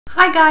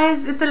Hi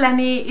guys, it's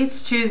Eleni,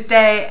 it's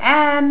Tuesday,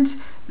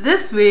 and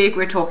this week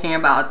we're talking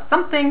about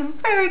something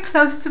very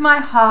close to my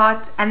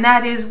heart, and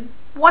that is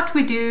what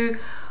we do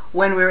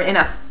when we're in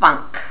a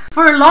funk.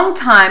 For a long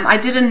time I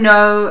didn't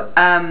know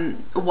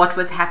what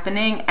was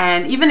happening,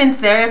 and even in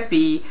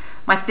therapy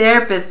my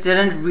therapist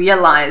didn't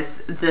realize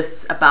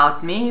this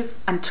about me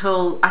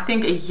until I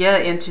think a year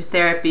into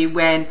therapy,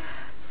 when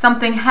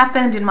something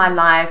happened in my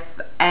life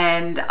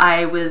and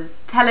I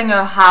was telling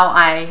her how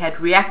I had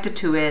reacted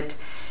to it.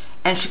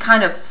 And she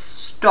kind of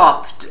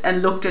stopped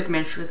and looked at me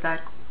and she was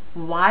like,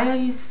 why are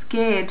you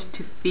scared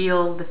to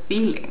feel the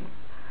feeling?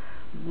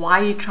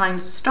 Why are you trying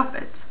to stop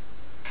it?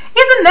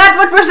 Isn't that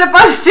what we're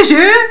supposed to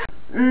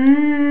do?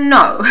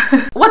 No.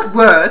 What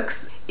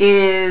works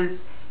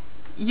is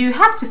you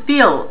have to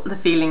feel the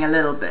feeling a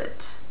little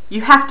bit.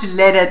 You have to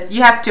let it,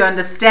 you have to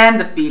understand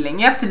the feeling.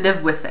 You have to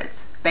live with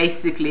it,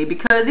 basically.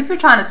 Because if you're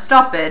trying to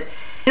stop it,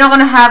 you're not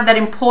going to have that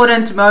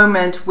important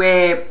moment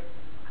where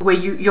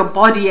your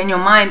body and your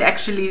mind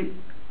actually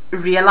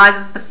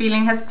realizes the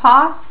feeling has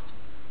passed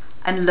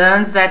and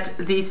learns that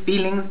these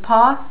feelings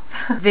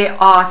pass. There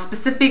are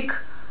specific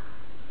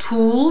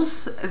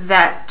tools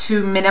that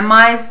to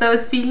minimize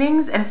those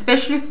feelings, and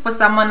especially for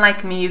someone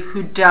like me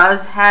who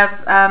does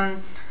have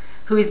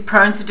who is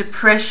prone to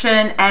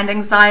depression and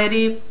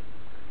anxiety.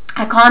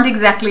 I can't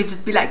exactly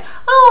just be like,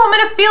 oh, I'm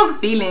gonna feel the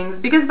feelings,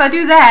 because if I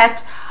do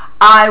that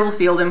I will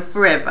feel them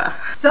forever.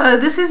 So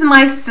this is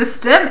my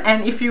system,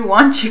 and if you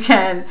want you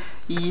can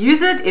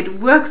use it. It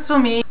works for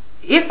me.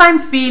 If I'm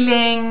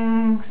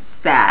feeling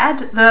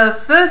sad, the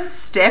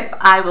first step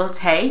I will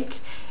take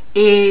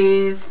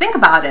is think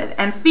about it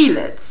and feel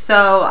it.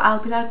 So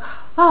I'll be like,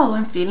 oh,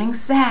 I'm feeling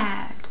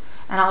sad,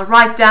 and I'll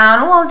write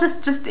down, or I'll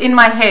just in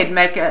my head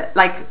make it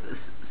like,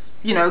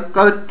 you know,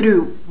 go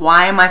through,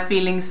 why am I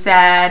feeling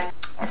sad?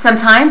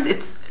 Sometimes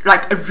it's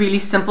like a really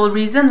simple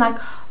reason, like,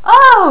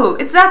 oh,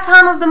 it's that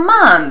time of the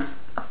month,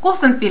 of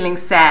course I'm feeling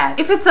sad.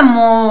 If it's a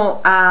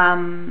more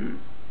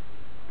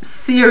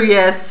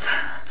serious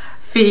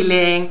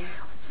feeling,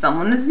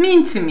 someone is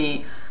mean to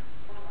me,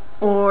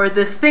 or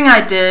this thing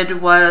I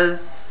did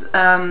was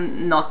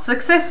not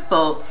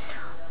successful,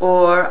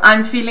 or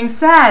I'm feeling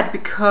sad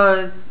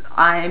because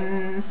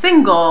I'm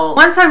single.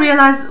 Once I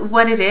realize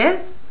what it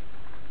is,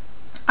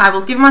 I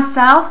will give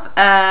myself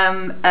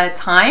a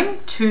time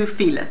to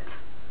feel it.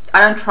 I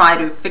don't try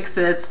to fix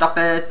it, stop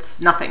it,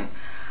 nothing.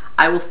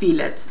 I will feel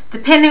it.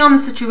 Depending on the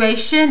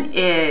situation,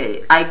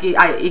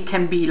 it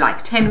can be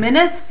like 10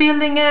 minutes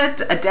feeling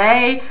it, a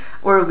day,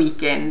 or a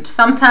weekend.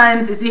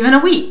 Sometimes it's even a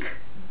week.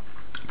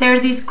 There are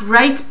these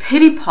great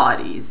pity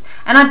parties,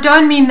 and I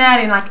don't mean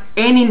that in like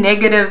any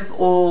negative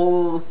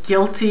or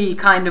guilty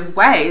kind of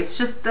way. It's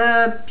just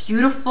a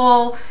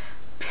beautiful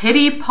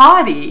pity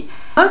party.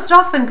 Most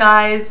often,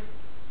 guys,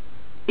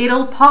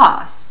 it'll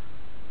pass.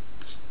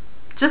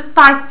 Just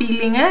by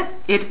feeling it,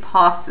 it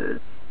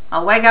passes.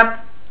 I'll wake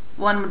up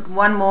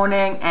one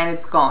morning and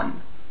it's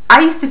gone.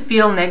 I used to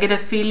feel negative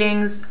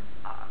feelings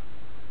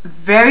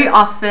very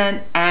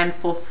often and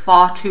for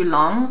far too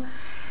long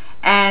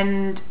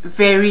and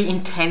very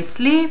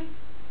intensely.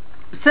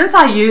 Since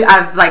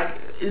I've like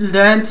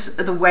learned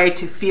the way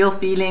to feel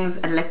feelings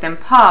and let them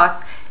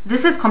pass,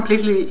 this has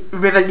completely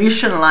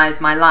revolutionized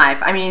my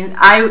life. I mean,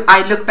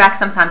 I look back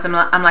sometimes, I'm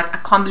like, I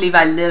can't believe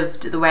I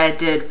lived the way I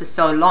did for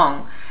so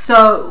long.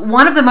 So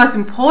one of the most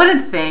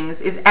important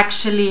things is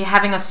actually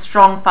having a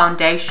strong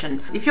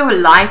foundation. If your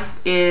life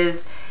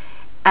is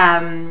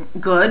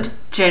good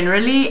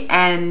generally,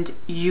 and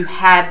you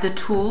have the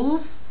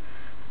tools,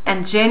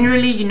 and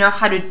generally you know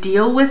how to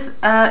deal with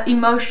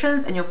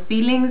emotions and your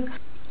feelings,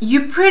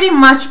 you're pretty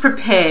much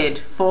prepared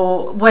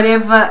for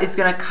whatever is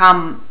going to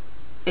come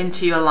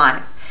into your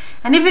life.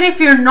 And even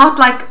if you're not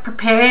like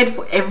prepared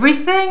for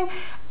everything,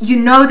 you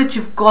know that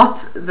you've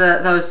got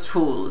those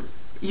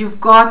tools.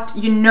 You've got,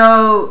 you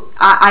know,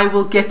 I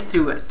will get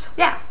through it.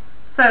 Yeah.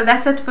 So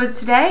that's it for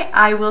today.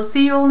 I will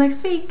see you all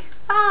next week.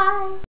 Bye.